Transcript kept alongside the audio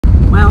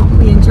Well,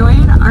 we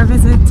enjoyed our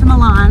visit to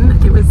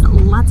Milan. It was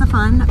lots of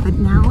fun, but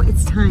now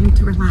it's time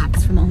to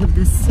relax from all of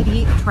this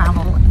city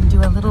travel and do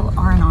a little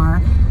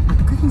R&R at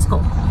the cooking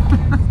school.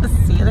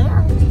 See you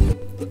there.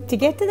 To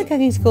get to the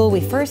cooking school,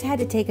 we first had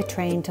to take a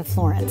train to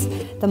Florence.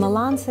 The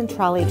Milan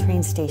Centrale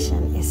train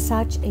station is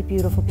such a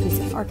beautiful piece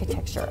of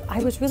architecture.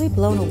 I was really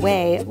blown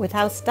away with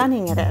how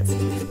stunning it is.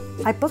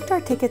 I booked our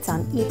tickets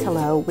on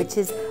Italo, which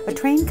is a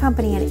train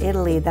company in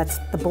Italy that's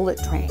the bullet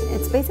train.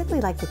 It's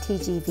basically like the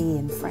TGV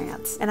in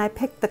France. And I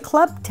picked the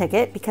club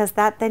ticket because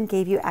that then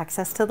gave you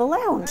access to the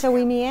lounge. So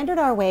we meandered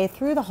our way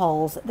through the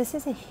halls. This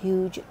is a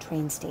huge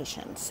train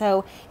station.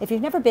 So if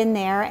you've never been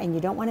there and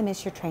you don't want to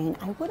miss your train,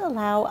 I would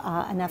allow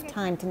enough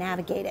time to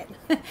navigate it.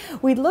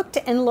 We looked,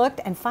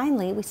 and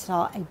finally we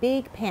saw a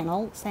big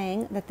panel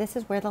saying that this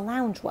is where the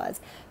lounge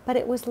was, but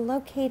it was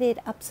located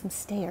up some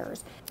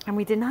stairs, and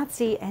we did not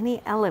see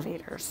any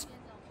elevators.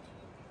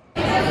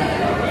 So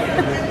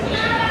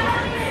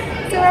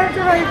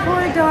after my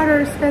poor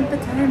daughter spent the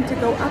time to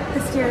go up the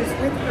stairs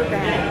with her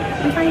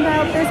bag, we find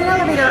out there's an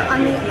elevator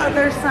on the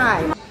other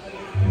side.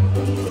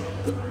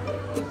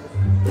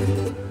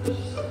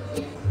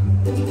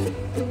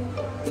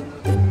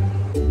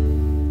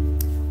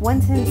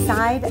 Once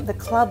inside, the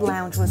club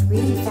lounge was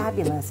really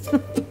fabulous.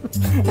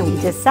 And we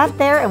just sat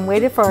there and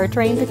waited for our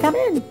train to come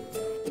in.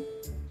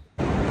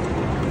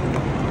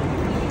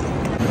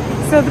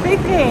 So the big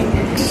thing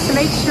is to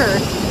make sure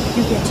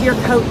you get to your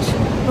coach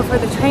before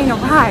the train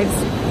arrives,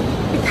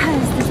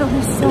 because there's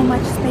only so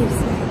much space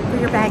for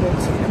your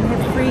baggage. And we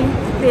have 3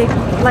 big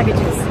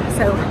luggages,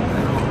 so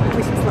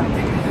wish us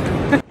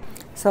luck.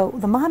 So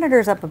the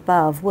monitors up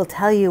above will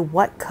tell you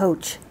what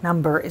coach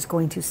number is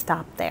going to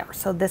stop there.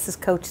 So this is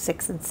coach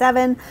 6 and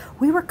 7.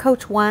 We were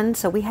coach 1,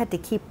 so we had to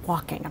keep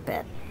walking a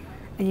bit.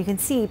 And you can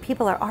see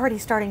people are already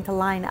starting to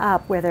line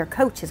up where their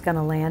coach is going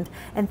to land,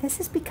 and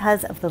this is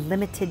because of the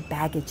limited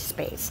baggage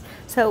space.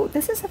 So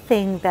this is a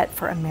thing that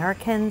for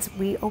Americans,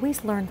 we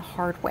always learn the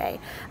hard way.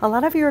 A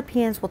lot of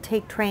Europeans will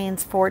take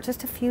trains for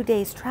just a few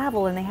days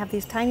travel, and they have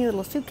these tiny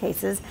little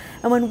suitcases,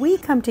 and when we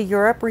come to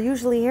Europe, we're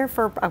usually here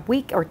for a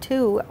week or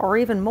 2 or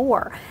even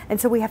more.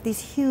 And so we have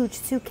these huge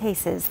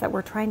suitcases that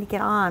we're trying to get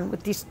on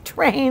with these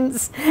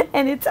trains,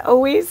 and it's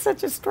always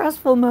such a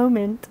stressful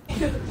moment.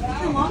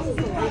 How long is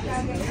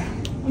it?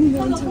 I'm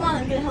going to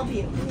I'm gonna help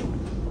you.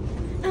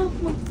 Oh,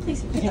 come on,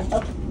 please.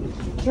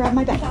 Grab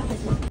my bag.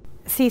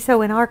 See,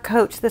 so in our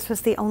coach, this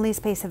was the only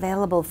space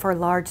available for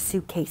large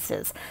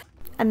suitcases.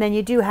 And then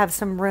you do have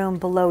some room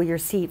below your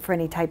seat for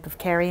any type of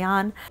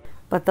carry-on.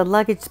 But the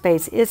luggage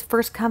space is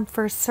first come,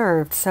 first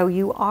served. So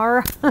you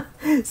are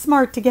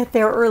smart to get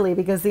there early,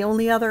 because the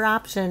only other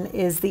option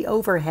is the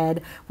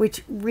overhead,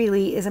 which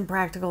really isn't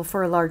practical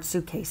for a large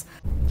suitcase.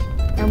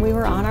 And we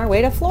were on our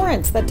way to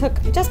Florence. That took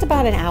just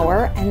about an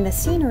hour, and the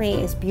scenery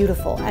is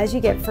beautiful. As you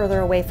get further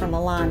away from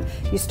Milan,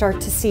 you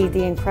start to see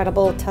the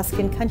incredible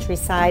Tuscan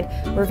countryside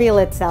reveal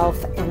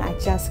itself, and I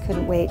just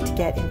couldn't wait to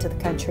get into the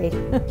country.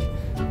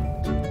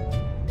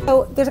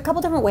 So there's a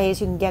couple different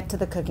ways you can get to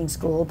the cooking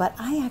school, but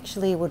I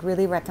actually would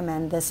really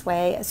recommend this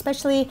way,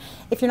 especially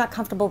if you're not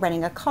comfortable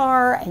renting a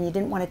car and you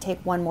didn't want to take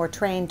one more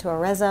train to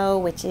Arezzo,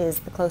 which is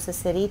the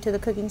closest city to the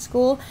cooking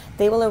school.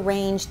 They will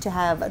arrange to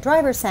have a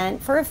driver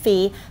sent for a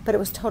fee, but it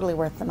was totally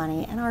worth the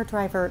money, and our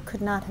driver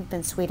could not have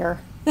been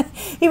sweeter.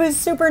 He was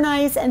super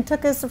nice and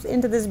took us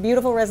into this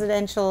beautiful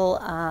residential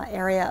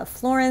area of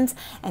Florence,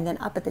 and then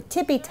up at the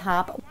tippy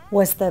top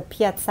was the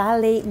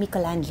Piazzale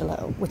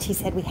Michelangelo, which he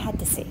said we had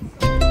to see.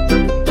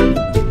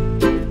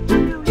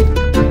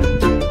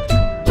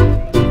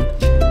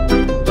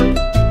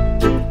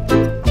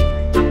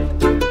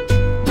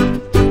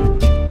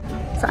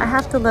 I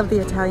have to love the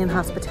Italian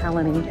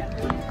hospitality.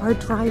 Our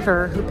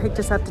driver, who picked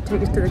us up to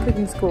take us to the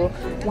cooking school,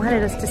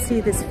 wanted us to see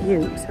this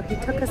view, so he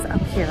took us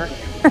up here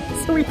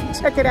so we can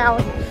check it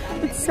out.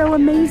 It's so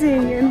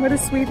amazing, and what a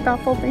sweet,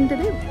 thoughtful thing to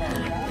do.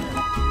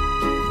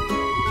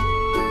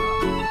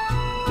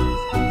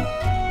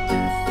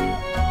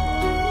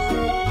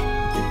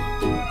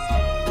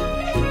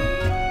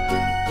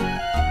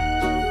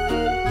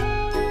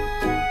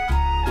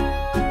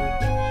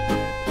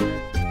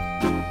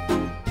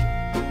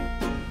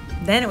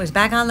 Then it was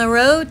back on the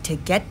road to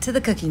get to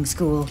the cooking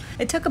school.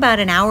 It took about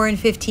an hour and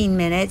 15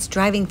 minutes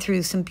driving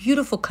through some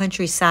beautiful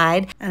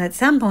countryside, and at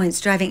some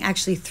points driving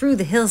actually through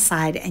the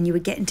hillside, and you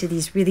would get into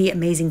these really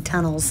amazing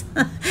tunnels.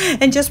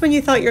 And just when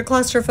you thought your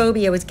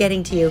claustrophobia was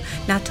getting to you,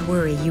 not to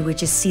worry, you would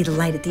just see the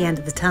light at the end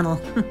of the tunnel.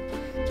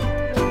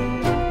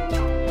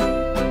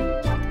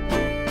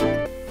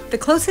 The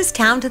closest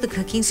town to the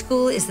cooking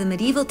school is the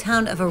medieval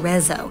town of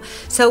Arezzo.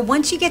 So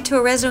once you get to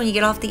Arezzo and you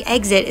get off the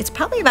exit, it's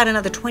probably about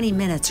another 20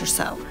 minutes or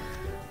so.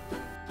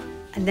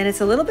 And then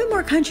it's a little bit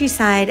more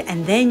countryside,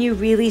 and then you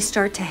really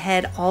start to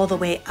head all the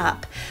way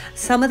up.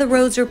 Some of the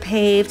roads are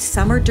paved,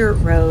 some are dirt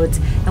roads.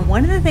 And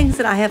one of the things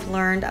that I have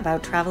learned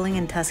about traveling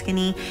in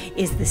Tuscany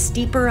is the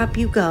steeper up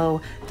you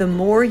go, the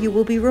more you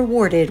will be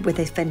rewarded with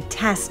a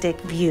fantastic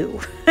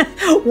view.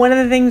 One of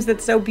the things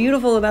that's so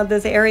beautiful about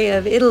this area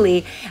of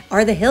Italy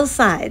are the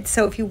hillsides.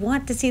 So if you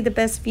want to see the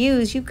best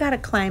views, you've got to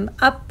climb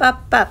up,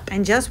 up, up.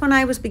 And just when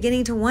I was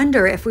beginning to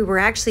wonder if we were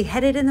actually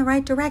headed in the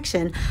right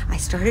direction, I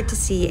started to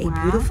see a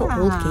beautiful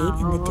old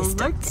gate in the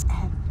distance. Look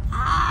at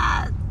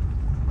that.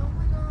 Oh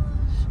my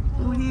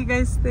gosh. What do you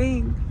guys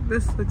think?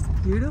 This looks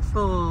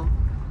beautiful.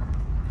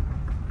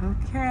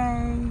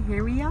 Okay,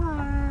 here we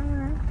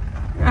are.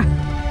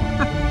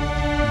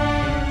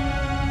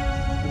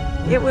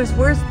 It was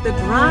worth the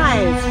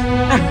drive.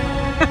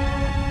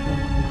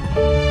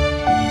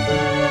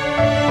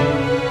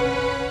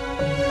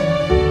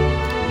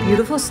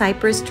 Beautiful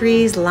cypress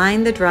trees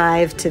line the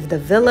drive to the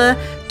Villa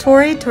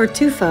Torre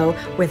Tortufo,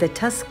 where the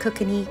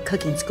Tuscookany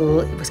Cooking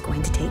School was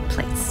going to take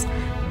place.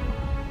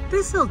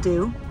 This'll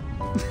do.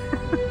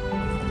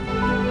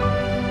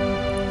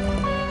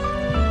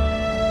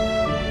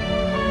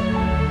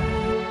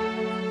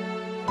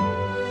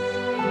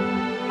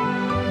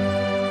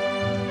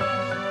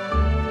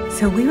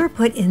 So we were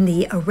put in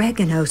the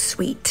oregano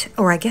suite,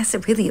 or I guess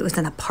it was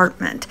an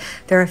apartment.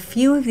 There are a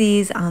few of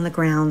these on the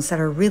grounds that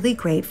are really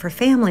great for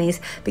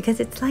families because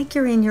it's like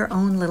you're in your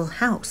own little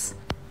house.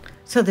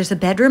 So there's a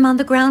bedroom on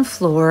the ground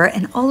floor,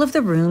 and all of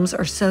the rooms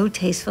are so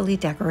tastefully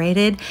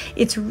decorated.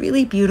 It's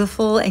really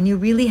beautiful, and you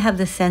really have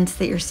the sense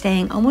that you're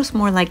staying almost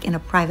more like in a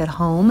private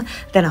home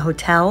than a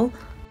hotel.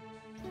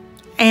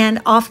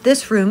 And off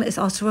this room is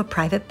also a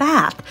private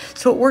bath.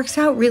 So it works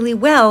out really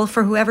well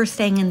for whoever's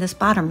staying in this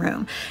bottom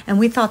room. And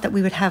we thought that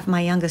we would have my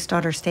youngest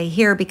daughter stay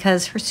here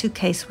because her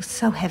suitcase was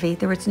so heavy.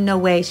 There was no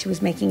way she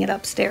was making it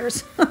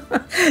upstairs.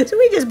 So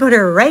we just put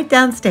her right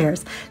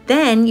downstairs.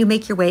 Then you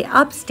make your way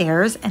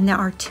upstairs, and there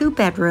are 2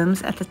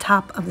 bedrooms at the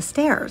top of the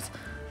stairs.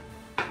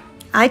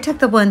 I took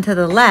the one to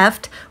the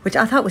left, which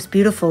I thought was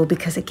beautiful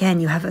because,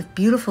 again, you have a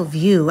beautiful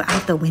view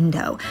out the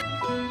window.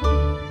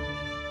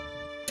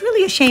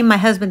 A shame my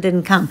husband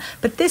didn't come,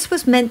 but this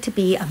was meant to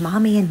be a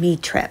mommy and me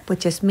trip with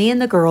just me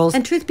and the girls.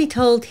 And truth be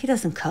told, he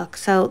doesn't cook,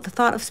 so the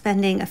thought of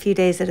spending a few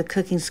days at a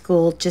cooking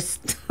school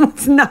just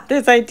was not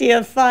this idea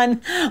of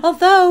fun.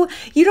 Although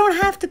you don't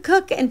have to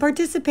cook and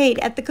participate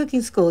at the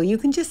cooking school, you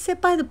can just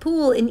sit by the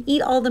pool and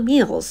eat all the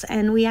meals,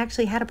 and we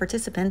actually had a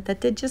participant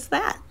that did just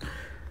that.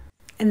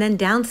 And then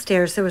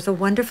downstairs, there was a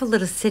wonderful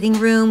little sitting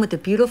room with a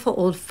beautiful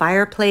old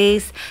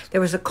fireplace.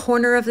 There was a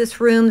corner of this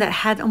room that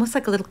had almost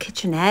like a little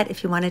kitchenette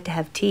if you wanted to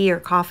have tea or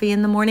coffee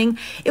in the morning.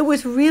 It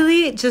was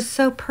really just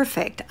so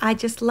perfect. I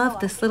just love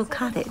this little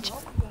cottage.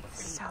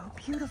 So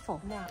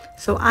beautiful.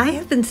 So I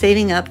have been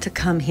saving up to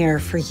come here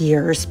for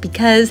years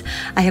because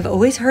I have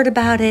always heard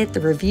about it. The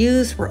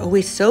reviews were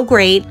always so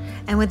great.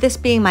 And with this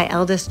being my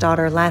eldest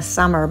daughter last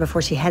summer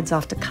before she heads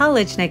off to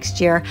college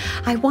next year,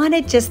 I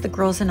wanted just the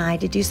girls and I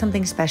to do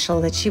something special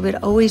that she would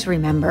always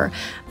remember.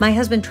 My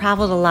husband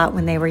traveled a lot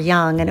when they were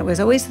young, and it was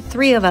always the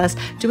 3 of us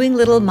doing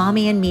little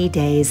mommy and me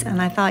days.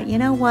 And I thought, you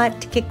know what,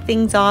 to kick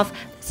things off,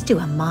 let's do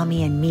a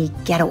mommy and me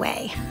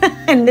getaway.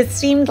 And this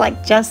seemed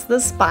like just the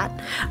spot.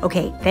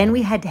 Okay, then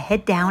we had to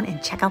head down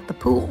and check out the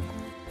pool.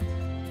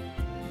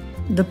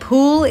 The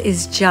pool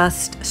is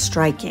just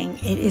striking.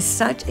 It is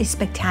such a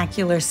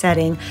spectacular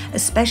setting,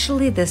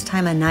 especially this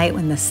time of night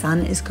when the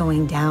sun is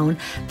going down.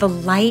 The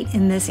light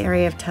in this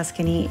area of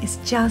Tuscany is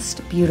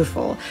just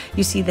beautiful.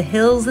 You see the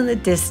hills in the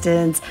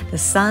distance, the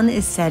sun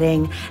is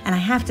setting, and I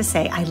have to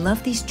say, I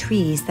love these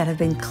trees that have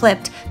been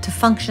clipped to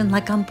function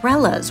like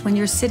umbrellas when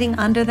you're sitting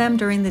under them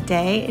during the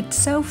day. It's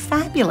so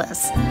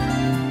fabulous.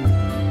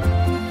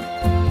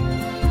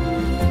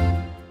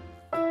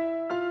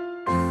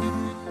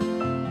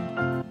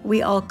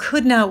 We all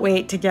could not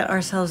wait to get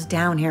ourselves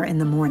down here in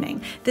the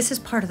morning. This is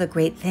part of the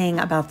great thing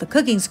about the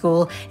cooking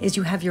school is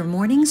you have your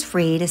mornings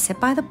free to sit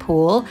by the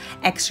pool,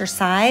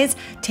 exercise,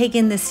 take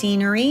in the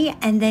scenery,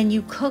 and then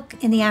you cook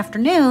in the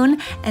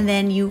afternoon, and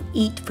then you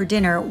eat for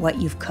dinner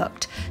what you've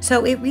cooked.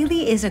 So it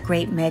really is a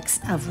great mix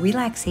of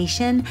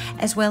relaxation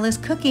as well as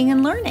cooking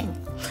and learning.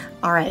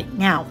 All right,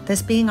 now,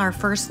 this being our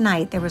first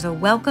night, there was a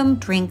welcome,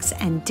 drinks,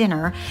 and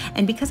dinner.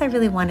 And because I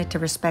really wanted to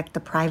respect the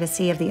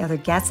privacy of the other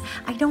guests,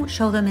 I don't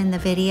show them in the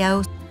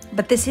video.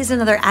 But this is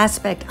another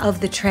aspect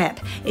of the trip,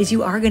 is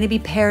you are going to be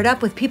paired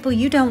up with people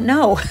you don't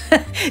know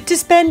to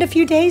spend a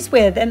few days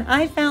with. And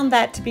I found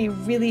that to be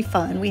really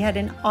fun. We had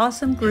an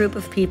awesome group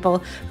of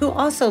people who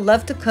also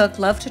love to cook,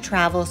 love to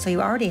travel, so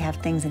you already have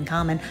things in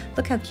common.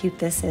 Look how cute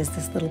this is,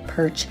 this little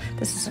perch.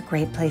 This is a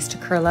great place to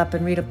curl up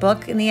and read a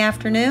book in the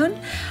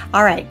afternoon.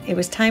 All right, it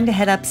was time to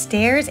head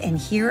upstairs and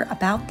hear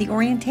about the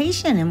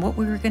orientation and what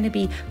we were going to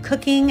be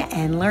cooking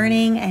and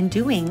learning and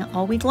doing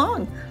all week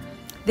long.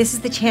 This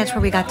is the chance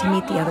where we got to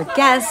meet the other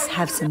guests,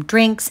 have some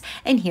drinks,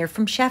 and hear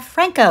from Chef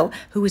Franco,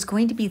 who is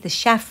going to be the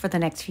chef for the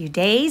next few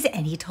days,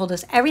 and he told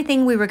us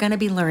everything we were going to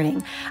be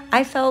learning.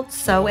 I felt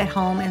so at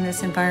home in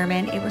this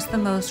environment. It was the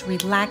most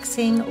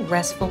relaxing,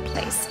 restful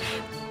place.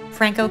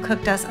 Franco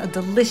cooked us a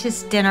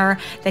delicious dinner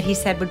that he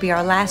said would be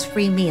our last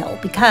free meal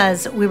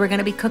because we were going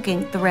to be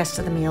cooking the rest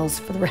of the meals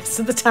for the rest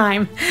of the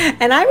time.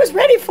 And I was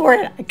ready for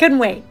it. I couldn't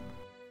wait.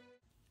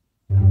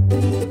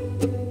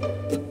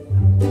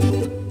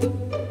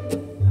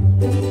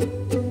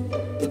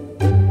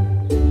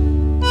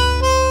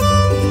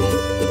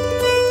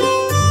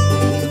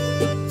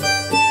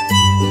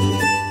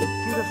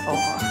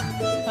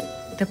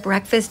 The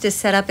breakfast is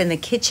set up in the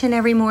kitchen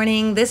every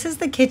morning. This is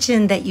the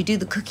kitchen that you do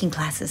the cooking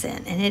classes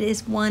in, and it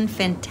is one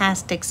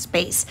fantastic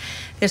space.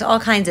 There's all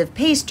kinds of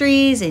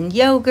pastries and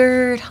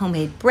yogurt,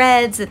 homemade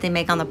breads that they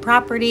make on the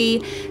property.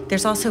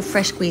 There's also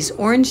fresh squeezed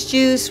orange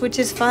juice, which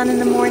is fun in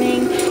the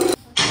morning.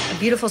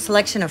 A beautiful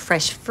selection of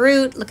fresh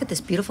fruit. Look at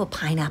this beautiful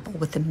pineapple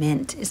with the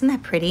mint. Isn't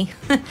that pretty?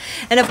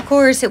 And of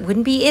course, it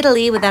wouldn't be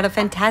Italy without a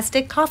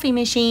fantastic coffee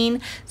machine.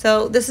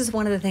 So this is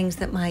one of the things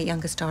that my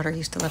youngest daughter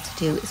used to love to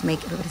do, is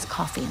make everybody's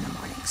coffee in the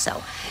morning.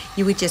 So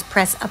you would just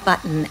press a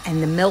button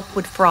and the milk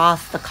would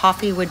froth, the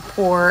coffee would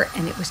pour,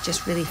 and it was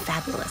just really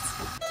fabulous.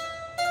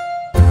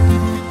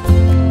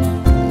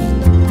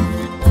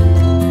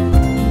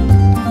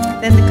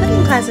 Then the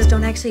cooking classes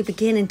don't actually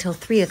begin until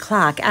 3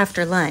 o'clock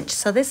after lunch.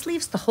 So this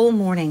leaves the whole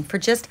morning for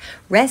just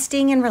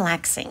resting and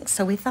relaxing.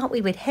 So we thought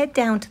we would head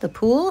down to the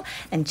pool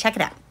and check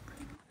it out.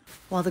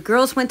 While the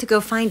girls went to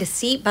go find a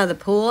seat by the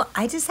pool,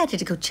 I decided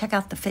to go check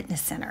out the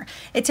fitness center.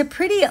 It's a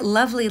pretty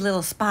lovely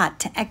little spot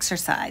to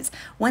exercise.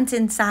 Once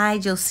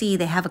inside, you'll see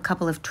they have a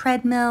couple of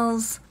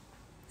treadmills.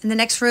 In the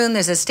next room,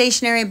 there's a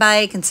stationary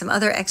bike and some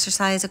other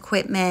exercise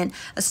equipment,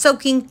 a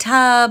soaking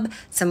tub,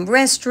 some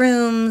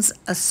restrooms,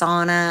 a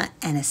sauna,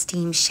 and a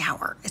steam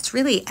shower. It's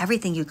really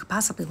everything you could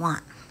possibly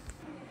want.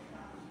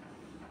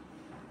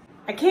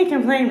 I can't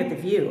complain with the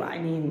view. I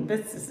mean,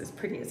 this is as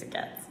pretty as it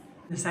gets.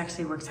 This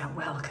actually works out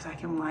well because I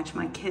can watch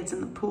my kids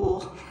in the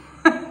pool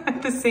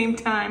at the same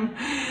time.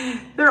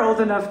 They're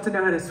old enough to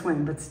know how to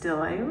swim, but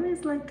still, I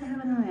always like to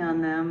have an eye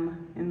on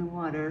them in the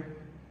water.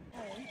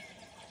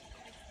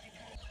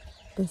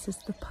 This is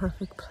the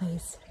perfect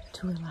place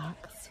to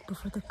relax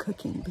before the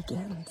cooking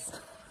begins.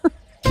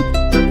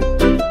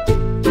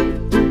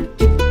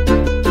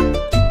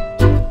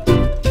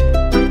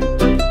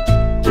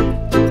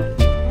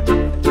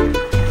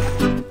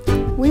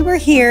 We were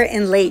here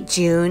in late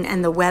June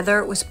and the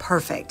weather was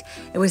perfect.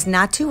 It was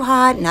not too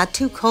hot, not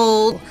too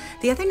cold.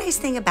 The other nice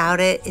thing about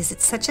it is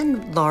it's such a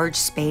large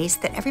space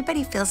that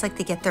everybody feels like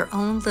they get their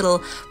own little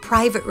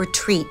private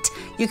retreat.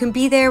 You can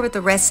be there with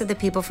the rest of the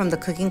people from the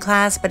cooking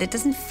class, but it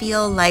doesn't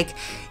feel like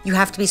you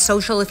have to be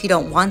social if you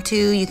don't want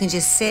to. You can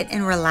just sit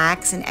and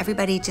relax, and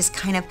everybody just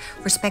kind of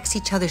respects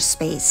each other's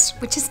space,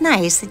 which is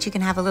nice that you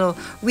can have a little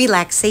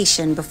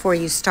relaxation before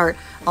you start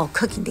all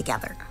cooking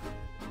together.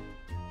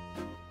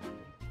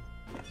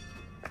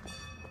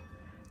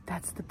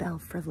 That's the bell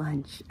for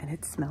lunch, and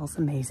it smells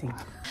amazing.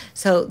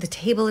 So the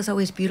table is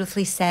always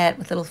beautifully set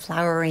with little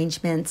flower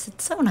arrangements.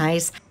 It's so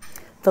nice.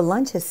 The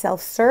lunch is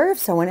self-serve,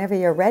 so whenever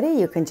you're ready,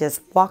 you can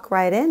just walk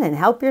right in and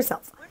help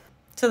yourself.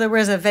 So there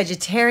was a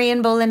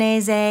vegetarian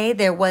bolognese,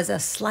 there was a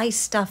sliced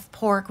stuffed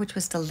pork, which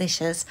was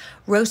delicious,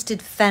 roasted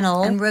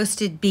fennel and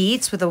roasted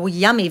beets with a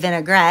yummy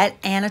vinaigrette,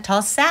 and a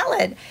tossed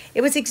salad.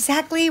 It was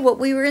exactly what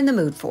we were in the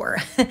mood for.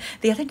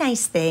 The other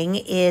nice thing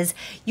is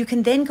you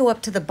can then go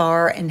up to the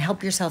bar and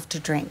help yourself to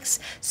drinks.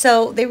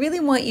 So they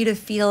really want you to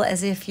feel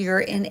as if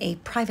you're in a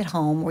private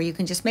home where you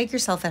can just make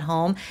yourself at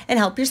home and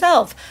help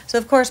yourself. So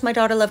of course my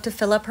daughter loved to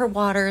fill up her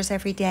waters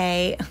every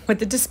day with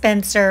the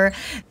dispenser.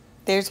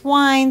 There's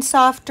wine,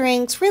 soft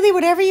drinks, really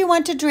whatever you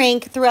want to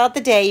drink throughout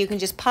the day. You can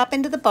just pop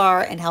into the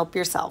bar and help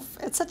yourself.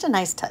 It's such a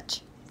nice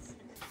touch.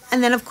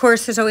 And then, of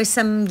course, there's always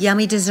some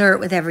yummy dessert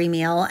with every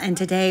meal. And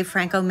today,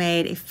 Franco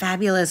made a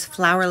fabulous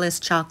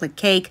flourless chocolate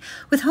cake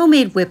with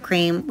homemade whipped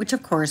cream, which,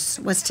 of course,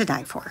 was to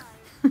die for.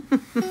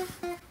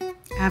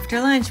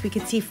 After lunch, we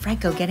could see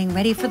Franco getting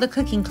ready for the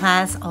cooking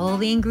class. All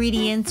the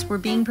ingredients were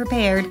being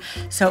prepared,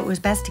 so it was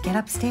best to get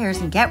upstairs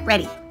and get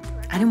ready.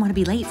 I didn't want to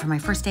be late for my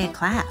first day of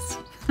class.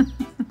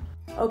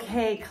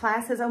 Okay,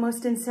 class is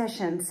almost in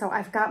session, so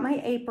I've got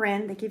my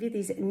apron. They give you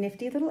these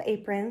nifty little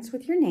aprons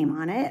with your name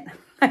on it.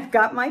 I've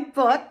got my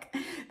book.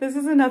 This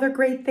is another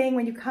great thing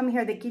when you come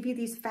here. They give you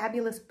these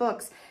fabulous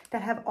books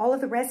that have all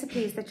of the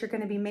recipes that you're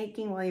going to be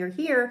making while you're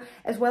here,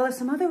 as well as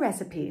some other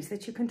recipes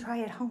that you can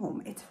try at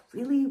home. It's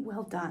really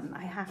well done,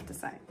 I have to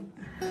say.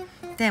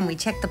 Then we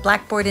checked the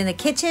blackboard in the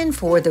kitchen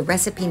for the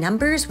recipe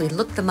numbers. We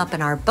looked them up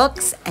in our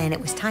books, and it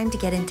was time to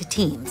get into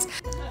teams.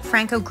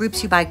 Franco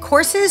groups you by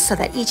courses so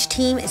that each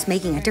team is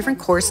making a different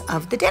course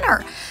of the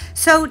dinner.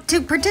 So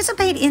to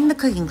participate in the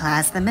cooking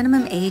class, the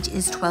minimum age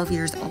is 12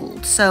 years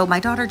old. So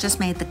my daughter just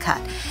made the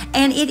cut.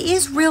 And it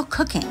is real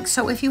cooking.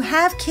 So if you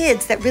have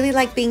kids that really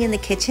like being in the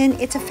kitchen,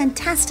 it's a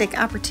fantastic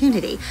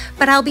opportunity.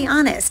 But I'll be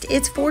honest,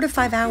 it's 4 to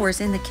 5 hours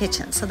in the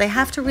kitchen. So they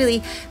have to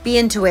really be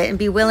into it and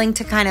be willing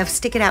to kind of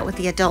stick it out with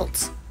the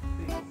adults.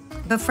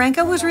 But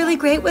Franco was really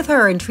great with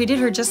her and treated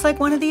her just like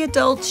one of the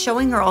adults,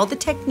 showing her all the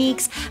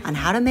techniques on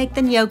how to make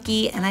the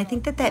gnocchi. And I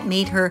think that that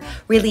made her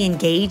really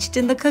engaged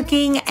in the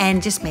cooking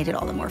and just made it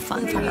all the more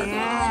fun for her.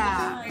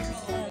 Yeah.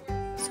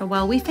 So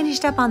while we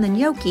finished up on the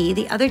gnocchi,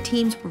 the other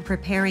teams were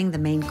preparing the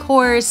main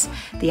course,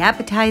 the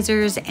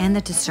appetizers, and the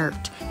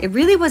dessert. It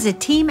really was a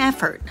team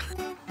effort.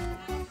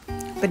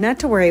 But not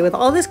to worry, with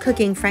all this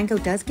cooking, Franco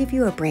does give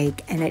you a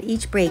break, and at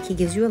each break he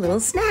gives you a little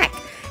snack.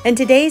 And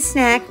today's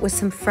snack was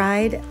some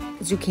fried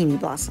zucchini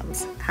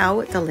blossoms.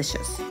 How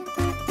delicious.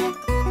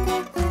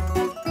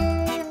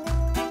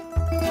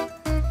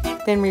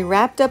 Then we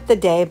wrapped up the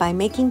day by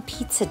making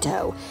pizza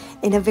dough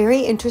in a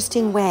very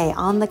interesting way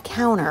on the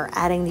counter,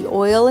 adding the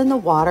oil and the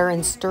water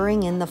and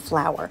stirring in the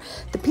flour.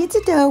 The pizza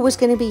dough was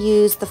going to be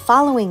used the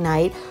following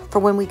night for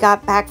when we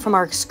got back from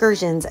our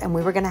excursions and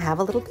we were going to have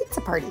a little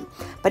pizza party.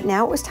 But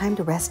now it was time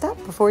to rest up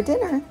before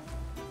dinner.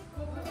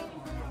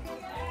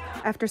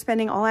 After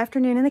spending all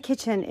afternoon in the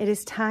kitchen, it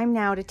is time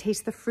now to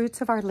taste the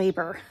fruits of our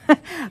labor.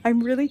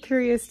 I'm really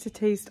curious to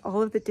taste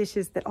all of the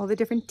dishes that all the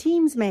different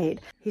teams made.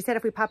 He said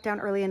if we popped down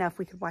early enough,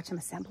 we could watch him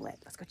assemble it.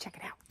 Let's go check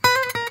it out.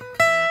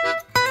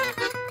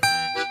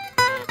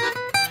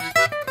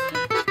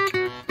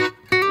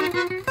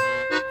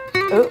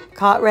 Oh,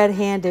 caught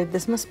red-handed.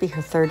 This must be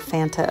her third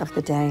Fanta of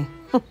the day.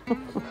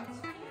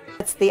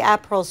 That's the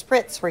Aperol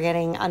Spritz we're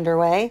getting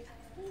underway.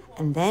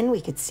 And then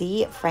we could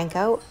see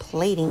Franco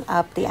plating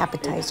up the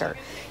appetizer.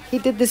 He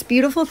did this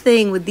beautiful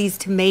thing with these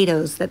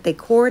tomatoes that they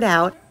cored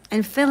out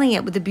and filling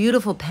it with the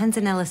beautiful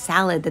panzanella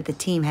salad that the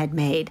team had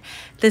made.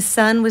 The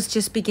sun was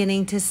just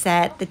beginning to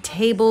set, the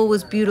table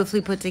was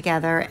beautifully put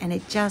together, and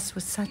it just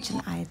was such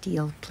an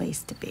ideal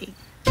place to be.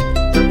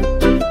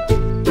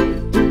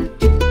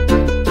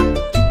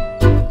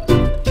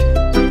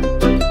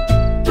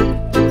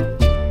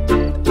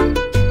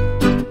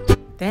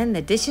 Then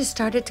the dishes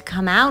started to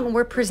come out and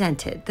were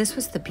presented. This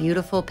was the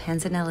beautiful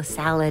panzanella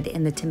salad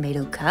in the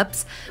tomato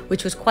cups,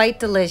 which was quite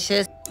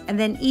delicious. And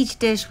then each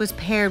dish was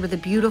paired with a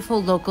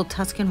beautiful local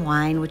Tuscan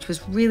wine, which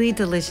was really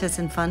delicious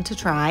and fun to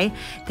try.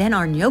 Then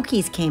our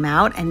gnocchis came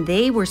out and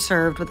they were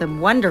served with a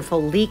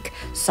wonderful leek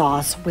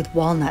sauce with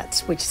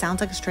walnuts, which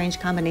sounds like a strange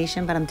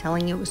combination, but I'm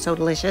telling you, it was so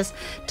delicious.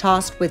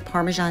 Tossed with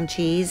Parmesan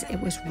cheese. It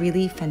was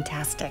really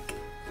fantastic.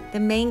 The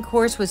main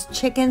course was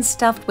chicken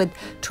stuffed with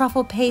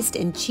truffle paste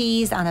and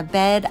cheese on a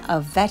bed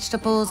of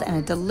vegetables and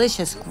a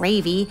delicious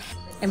gravy.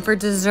 And for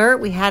dessert,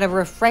 we had a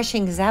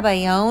refreshing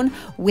zabayon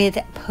with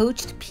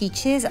poached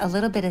peaches, a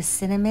little bit of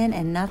cinnamon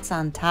and nuts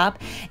on top.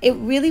 It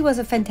really was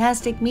a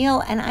fantastic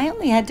meal, and I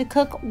only had to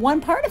cook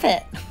one part of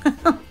it.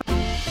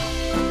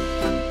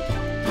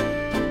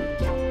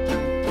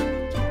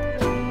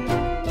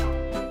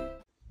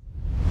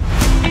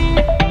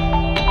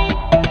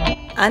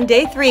 On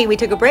day 3, we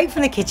took a break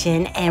from the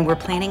kitchen and we're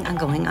planning on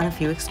going on a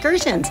few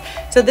excursions.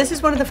 So this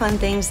is one of the fun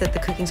things that the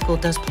cooking school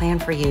does plan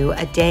for you,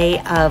 a day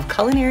of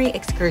culinary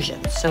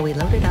excursions. So we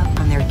loaded up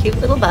on their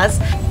cute little bus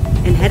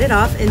and headed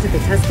off into the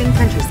Tuscan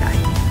countryside.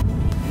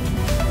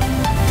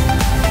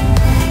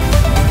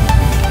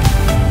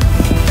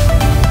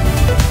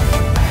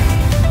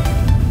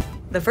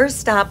 The first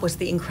stop was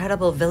the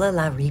incredible Villa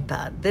La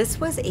Ripa. This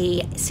was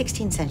a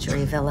 16th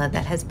century villa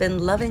that has been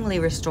lovingly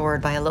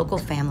restored by a local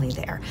family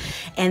there.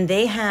 And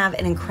they have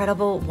an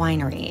incredible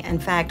winery. In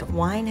fact,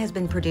 wine has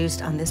been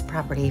produced on this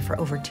property for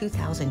over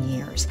 2,000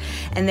 years.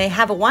 And they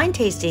have a wine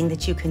tasting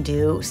that you can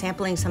do,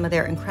 sampling some of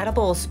their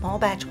incredible small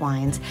batch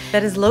wines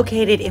that is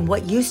located in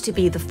what used to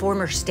be the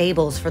former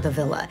stables for the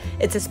villa.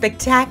 It's a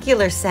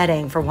spectacular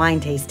setting for wine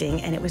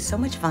tasting, and it was so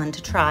much fun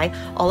to try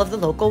all of the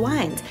local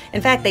wines.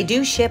 In fact, they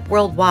do ship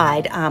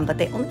worldwide, but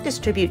they only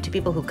distribute to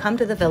people who come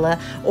to the villa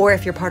or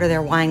if you're part of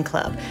their wine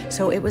club.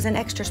 So it was an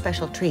extra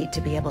special treat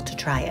to be able to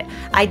try it.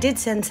 I did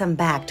send some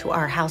back to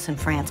our house in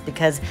France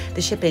because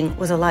the shipping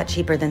was a lot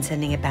cheaper than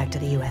sending it back to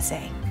the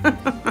USA.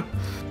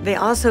 They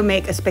also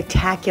make a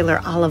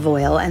spectacular olive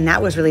oil, and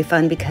that was really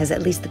fun because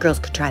at least the girls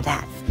could try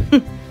that.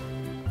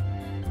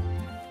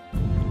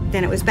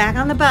 Then it was back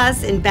on the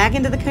bus and back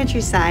into the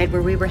countryside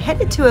where we were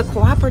headed to a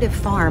cooperative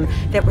farm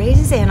that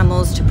raises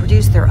animals to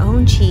produce their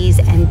own cheese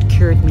and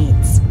cured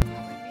meats.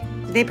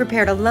 They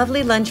prepared a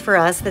lovely lunch for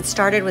us that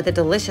started with a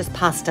delicious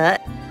pasta.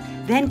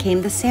 Then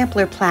came the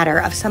sampler platter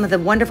of some of the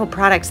wonderful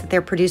products that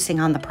they're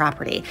producing on the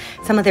property.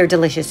 Some of their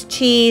delicious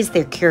cheese,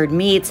 their cured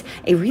meats,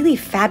 a really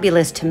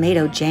fabulous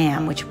tomato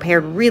jam, which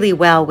paired really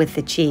well with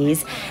the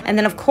cheese. And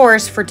then, of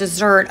course, for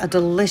dessert, a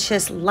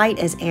delicious light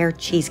as air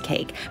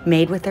cheesecake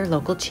made with their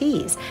local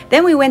cheese.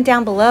 Then we went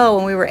down below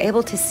and we were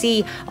able to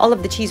see all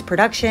of the cheese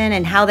production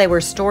and how they were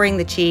storing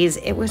the cheese.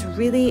 It was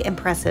really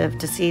impressive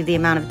to see the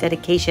amount of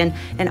dedication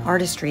and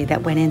artistry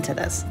that went into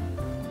this.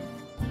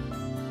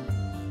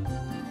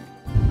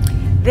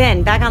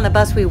 Then back on the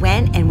bus we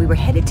went and we were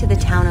headed to the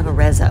town of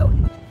Arezzo.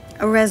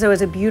 Arezzo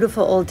is a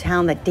beautiful old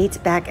town that dates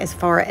back as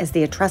far as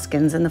the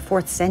Etruscans in the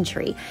 4th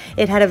century.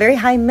 It had a very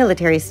high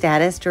military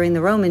status during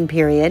the Roman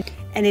period,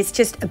 And it's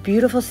just a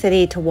beautiful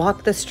city to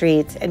walk the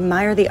streets,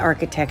 admire the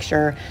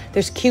architecture.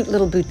 There's cute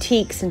little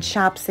boutiques and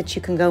shops that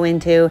you can go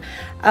into.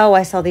 Oh,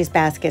 I saw these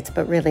baskets,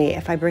 but really,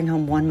 if I bring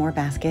home one more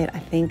basket, I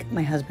think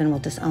my husband will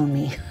disown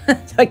me.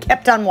 So I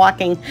kept on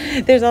walking.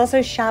 There's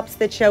also shops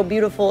that show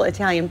beautiful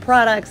Italian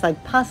products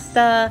like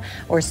pasta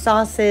or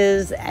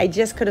sauces. I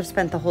just could have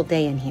spent the whole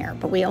day in here,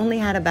 but we only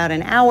had about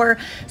an hour,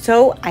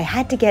 so I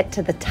had to get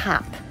to the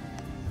top.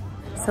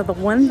 So the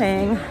one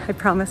thing I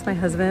promised my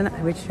husband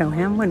I would show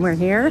him when we're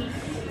here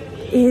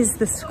is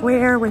the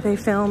square where they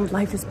filmed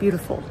Life is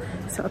Beautiful.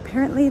 So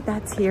apparently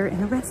that's here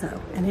in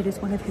Arezzo, and it is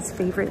one of his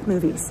favorite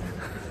movies.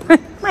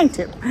 Mine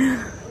too.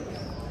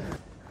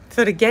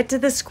 So to get to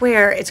the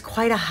square, it's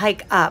quite a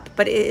hike up,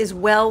 but it is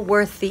well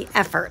worth the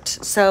effort.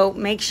 So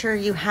make sure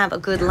you have a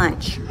good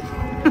lunch.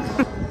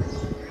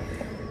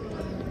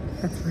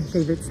 That's my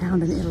favorite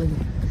sound in Italy,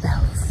 the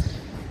bells.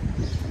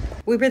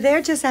 We were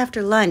there just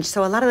after lunch,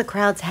 so a lot of the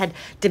crowds had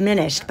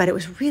diminished, but it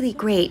was really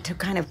great to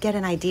kind of get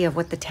an idea of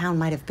what the town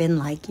might have been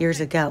like years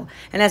ago.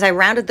 And as I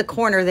rounded the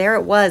corner, there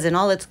it was in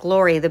all its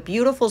glory, the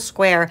beautiful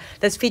square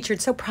that's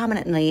featured so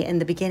prominently in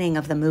the beginning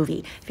of the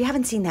movie. If you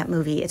haven't seen that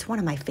movie, it's one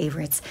of my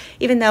favorites,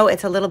 even though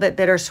it's a little bit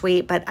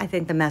bittersweet, but I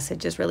think the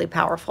message is really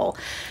powerful.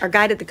 Our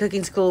guide at the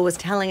cooking school was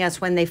telling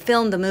us when they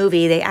filmed the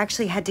movie, they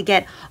actually had to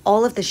get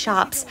all of the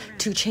shops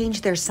to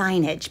change their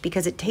signage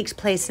because it takes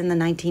place in the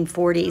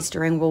 1940s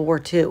during World War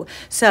II.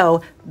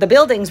 So the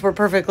buildings were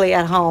perfectly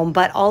at home,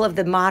 but all of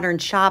the modern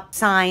shop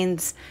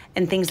signs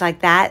and things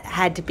like that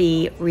had to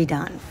be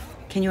redone.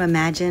 Can you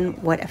imagine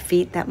what a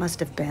feat that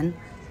must have been?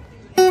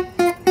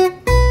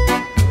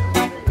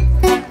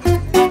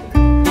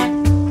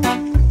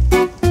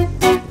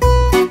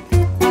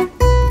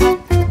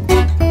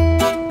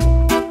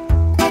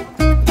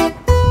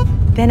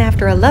 Then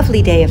after a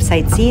lovely day of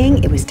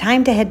sightseeing, it was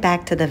time to head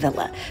back to the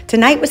villa.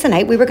 Tonight was the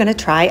night we were going to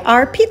try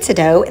our pizza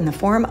dough in the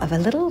form of a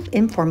little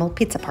informal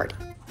pizza party.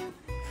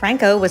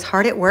 Franco was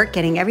hard at work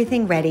getting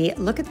everything ready.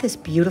 Look at this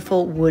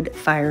beautiful wood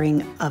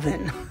firing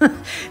oven.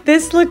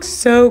 This looks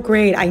so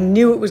great. I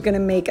knew it was going to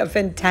make a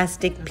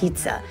fantastic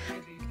pizza.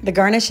 The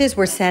garnishes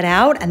were set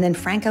out, and then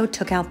Franco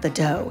took out the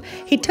dough.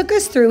 He took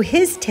us through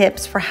his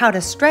tips for how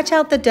to stretch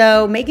out the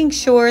dough, making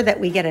sure that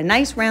we get a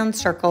nice round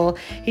circle.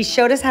 He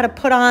showed us how to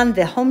put on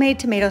the homemade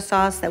tomato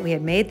sauce that we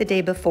had made the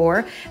day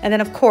before, and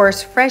then of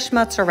course, fresh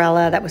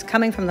mozzarella that was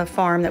coming from the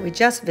farm that we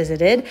just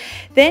visited.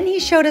 Then he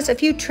showed us a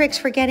few tricks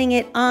for getting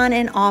it on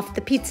and off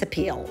the pizza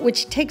peel,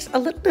 which takes a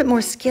little bit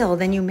more skill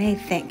than you may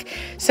think.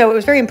 So it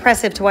was very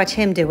impressive to watch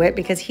him do it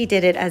because he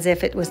did it as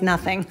if it was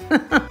nothing.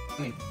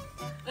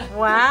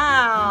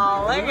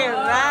 Wow, look at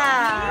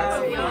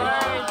that.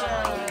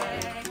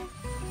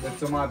 The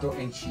tomato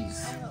and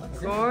cheese.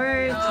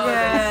 Gorgeous.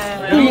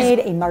 We made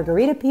a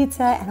margarita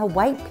pizza and a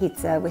white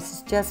pizza, which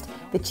is just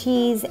the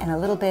cheese and a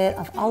little bit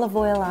of olive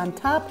oil on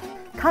top.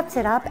 Cuts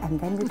it up, and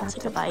then we got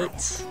to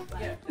bite.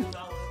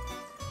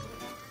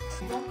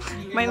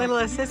 My little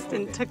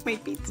assistant took my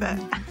pizza.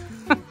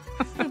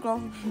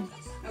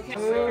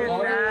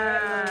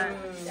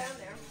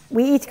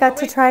 We each got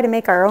to try to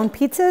make our own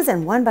pizzas,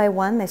 and one by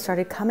one they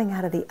started coming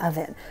out of the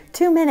oven.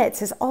 2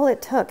 minutes is all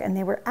it took, and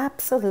they were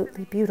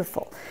absolutely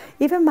beautiful.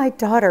 Even my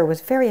daughter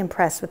was very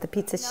impressed with the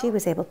pizzas she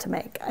was able to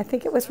make. I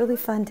think it was really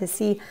fun to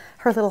see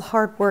her little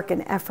hard work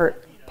and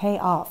effort pay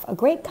off. A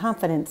great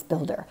confidence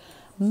builder.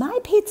 My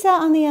pizza,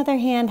 on the other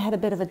hand, had a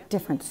bit of a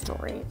different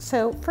story.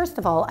 So first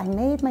of all, I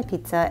made my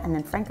pizza, and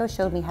then Franco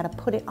showed me how to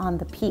put it on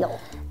the peel.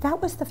 That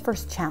was the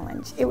first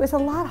challenge. It was a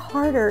lot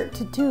harder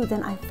to do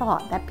than I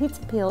thought. That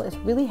pizza peel is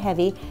really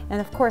heavy, and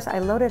of course I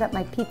loaded up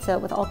my pizza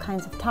with all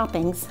kinds of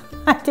toppings.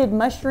 I did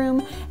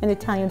mushroom and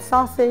Italian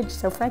sausage,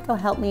 so Franco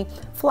helped me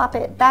flop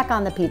it back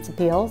on the pizza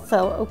peel.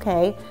 So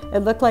okay, it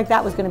looked like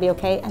that was going to be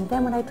okay. And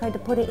then when I tried to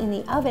put it in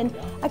the oven,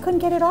 I couldn't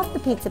get it off the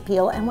pizza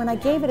peel, and when I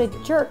gave it a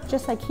jerk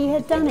just like he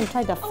had done and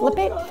tried to flip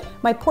it,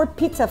 my poor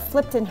pizza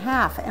flipped in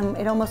half and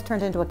it almost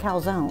turned into a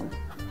calzone.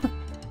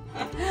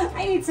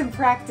 I need some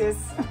practice.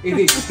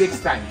 It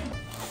takes time.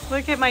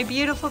 Look at my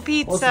beautiful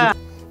pizza.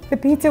 The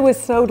pizza was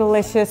so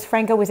delicious.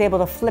 Franco was able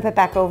to flip it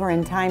back over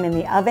in time in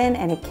the oven,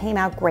 and it came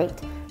out great.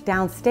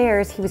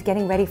 Downstairs, he was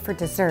getting ready for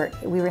dessert.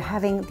 We were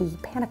having the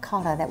panna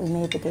cotta that we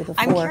made the day before.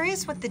 I'm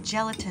curious what the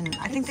gelatin,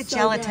 I think the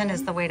gelatin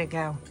is the way to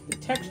go. The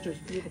texture's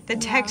beautiful. The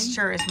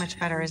texture is much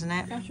better, isn't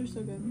it? Texture's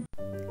so good.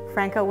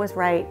 Franco was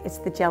right. It's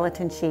the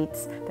gelatin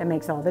sheets that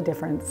makes all the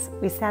difference.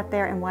 We sat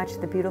there and watched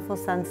the beautiful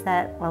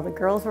sunset while the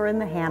girls were in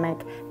the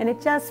hammock, and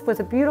it just was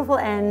a beautiful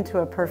end to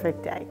a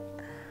perfect day.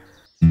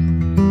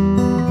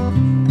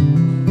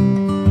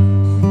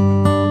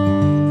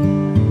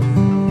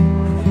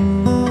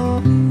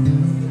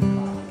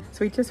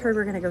 So we just heard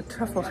we're going to go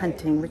truffle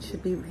hunting, which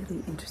should be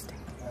really interesting.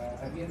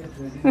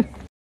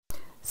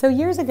 So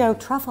years ago,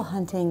 truffle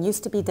hunting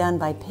used to be done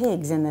by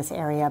pigs in this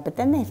area, but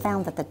then they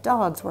found that the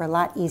dogs were a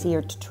lot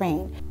easier to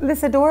train.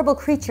 This adorable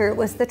creature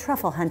was the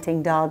truffle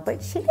hunting dog,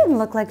 but she didn't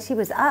look like she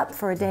was up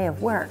for a day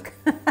of work.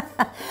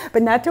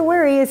 But not to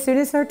worry, as soon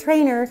as her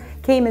trainer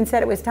came and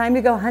said it was time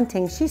to go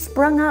hunting, she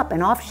sprung up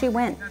and off she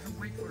went.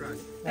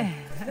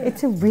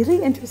 It's a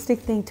really interesting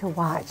thing to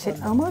watch. It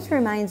almost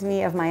reminds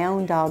me of my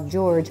own dog,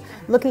 George,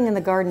 looking in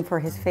the garden for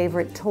his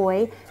favorite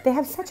toy. They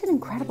have such an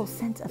incredible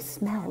sense of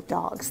smell,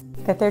 dogs,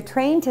 that they're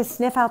trained to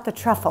sniff out the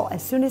truffle.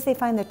 As soon as they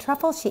find the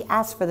truffle, she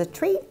asks for the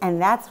treat, and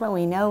that's when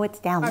we know it's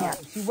down there.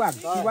 She wags,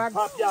 she wags.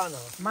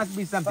 Must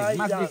be something,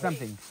 must be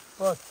something.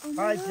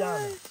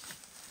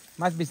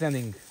 Must be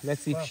something.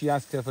 Let's see if she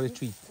asks her for a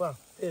treat.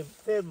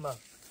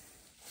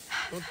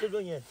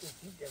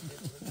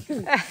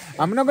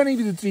 I'm not going to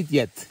give you the treat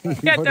yet. You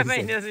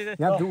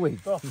have to wait.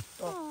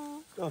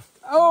 Oh!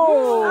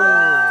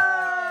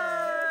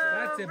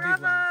 That's a big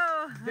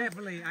one.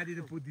 Definitely, I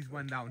didn't put this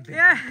one down.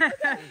 Yeah.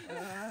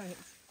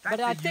 But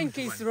I think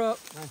it's raw.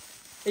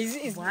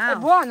 It's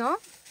Wow. one, no?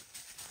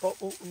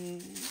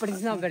 But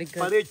it's not very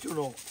good. Parecchio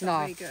no. No.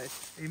 Very good.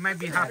 It might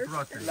be half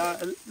rotten. La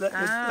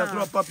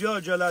troppa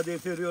pioggia l'ha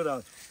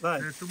deteriorato. Vai.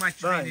 There's too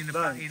much rain in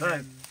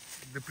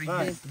the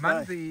previous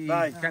month.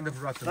 It's kind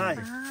of rotten. Vai,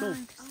 su.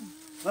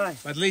 Vai.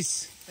 But at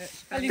least...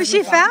 But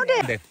she found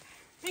it.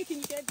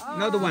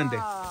 Not the one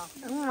there.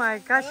 Oh my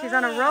gosh, she's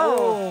on a roll.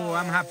 Oh,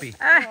 I'm happy.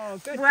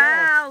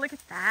 Wow, look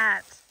at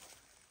that.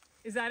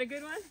 Is that a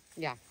good one?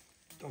 Yeah.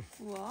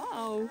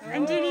 Wow.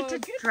 And do you need to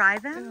dry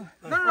them?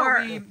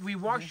 No, we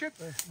wash it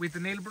with the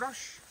nail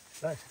brush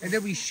and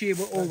then we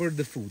shave over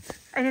the food.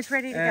 And it's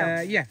ready to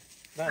go? Yeah.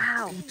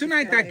 Wow.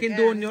 Tonight I can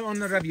do on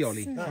the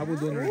ravioli. I will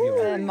do on the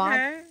ravioli.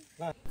 Okay.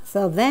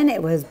 So then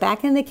it was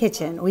back in the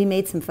kitchen. We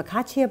made some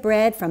focaccia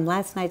bread from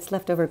last night's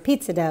leftover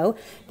pizza dough.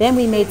 Then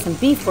we made some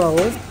beef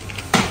rolls.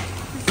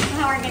 This is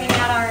how we're getting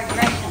out our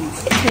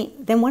aggressions.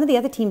 Then one of the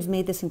other teams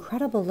made this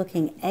incredible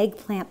looking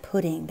eggplant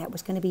pudding that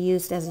was going to be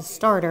used as a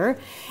starter.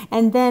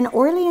 And then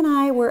Orly and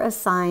I were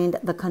assigned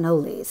the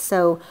cannolis.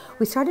 So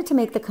we started to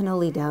make the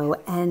cannoli dough.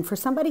 And for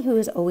somebody who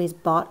has always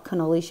bought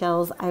cannoli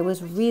shells, I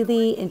was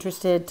really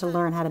interested to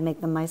learn how to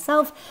make them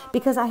myself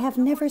because I have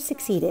never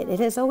succeeded. It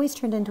has always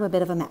turned into a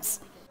bit of a mess.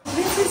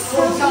 This is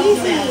so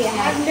easy.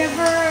 I've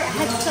never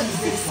had such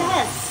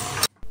success.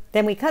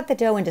 Then we cut the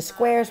dough into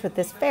squares with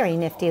this very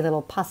nifty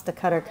little pasta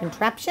cutter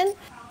contraption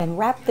and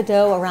wrapped the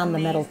dough around the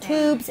metal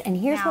tubes. And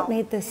here's what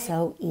made this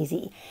so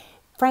easy.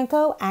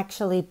 Franco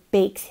actually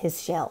bakes his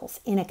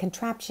shells in a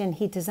contraption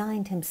he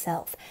designed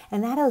himself,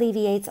 and that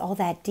alleviates all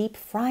that deep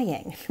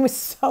frying. It was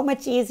so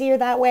much easier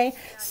that way,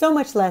 so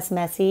much less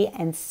messy,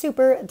 and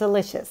super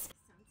delicious.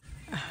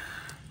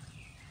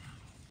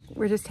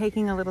 We're just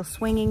taking a little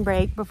swinging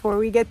break before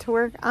we get to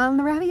work on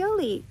the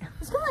ravioli.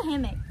 Let's go on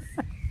hammocks.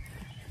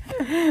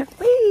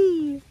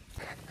 Whee!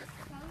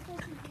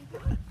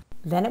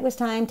 Then it was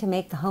time to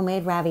make the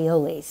homemade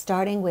ravioli,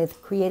 starting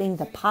with creating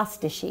the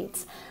pasta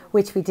sheets,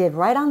 which we did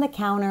right on the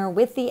counter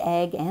with the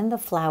egg and the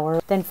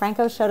flour. Then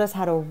Franco showed us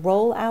how to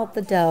roll out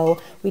the dough.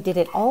 We did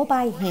it all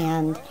by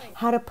hand,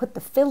 how to put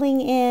the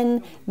filling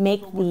in,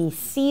 make the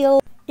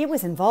seal. It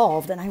was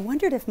involved, and I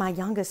wondered if my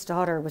youngest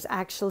daughter was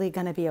actually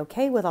going to be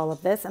okay with all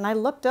of this, and I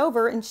looked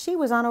over and she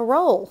was on a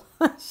roll.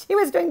 She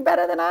was doing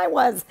better than I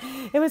was.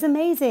 It was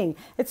amazing.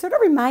 It sort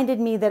of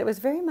reminded me that it was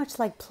very much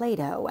like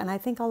Play-Doh, and I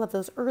think all of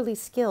those early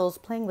skills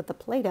playing with the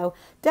Play-Doh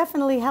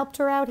definitely helped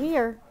her out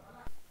here.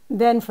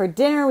 Then for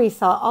dinner, we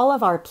saw all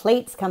of our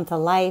plates come to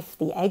life.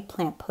 The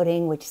eggplant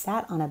pudding, which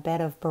sat on a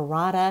bed of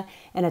burrata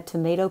and a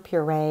tomato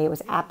puree. It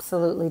was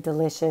absolutely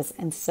delicious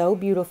and so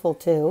beautiful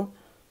too.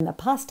 And the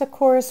pasta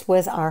course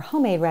was our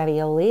homemade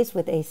raviolis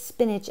with a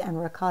spinach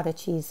and ricotta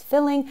cheese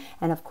filling,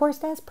 and of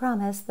course, as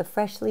promised, the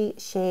freshly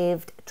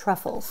shaved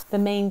truffles. The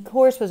main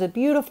course was a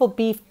beautiful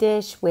beef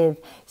dish with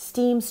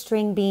steamed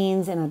string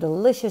beans and a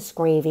delicious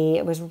gravy.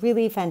 It was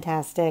really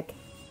fantastic.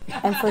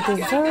 And for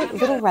dessert,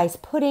 little rice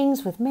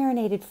puddings with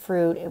marinated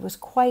fruit. It was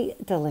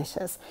quite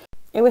delicious.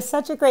 It was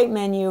such a great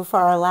menu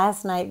for our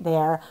last night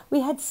there. We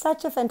had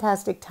such a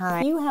fantastic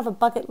time. If you have a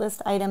bucket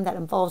list item that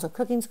involves a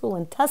cooking school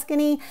in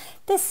Tuscany,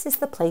 this is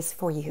the place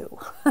for you.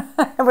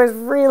 It was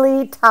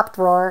really top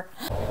drawer.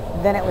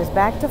 Then it was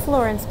back to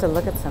Florence to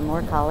look at some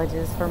more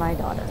colleges for my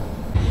daughter.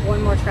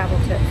 One more travel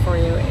tip for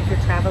you. If you're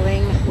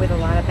traveling with a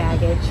lot of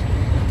baggage,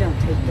 don't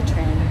take the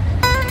train.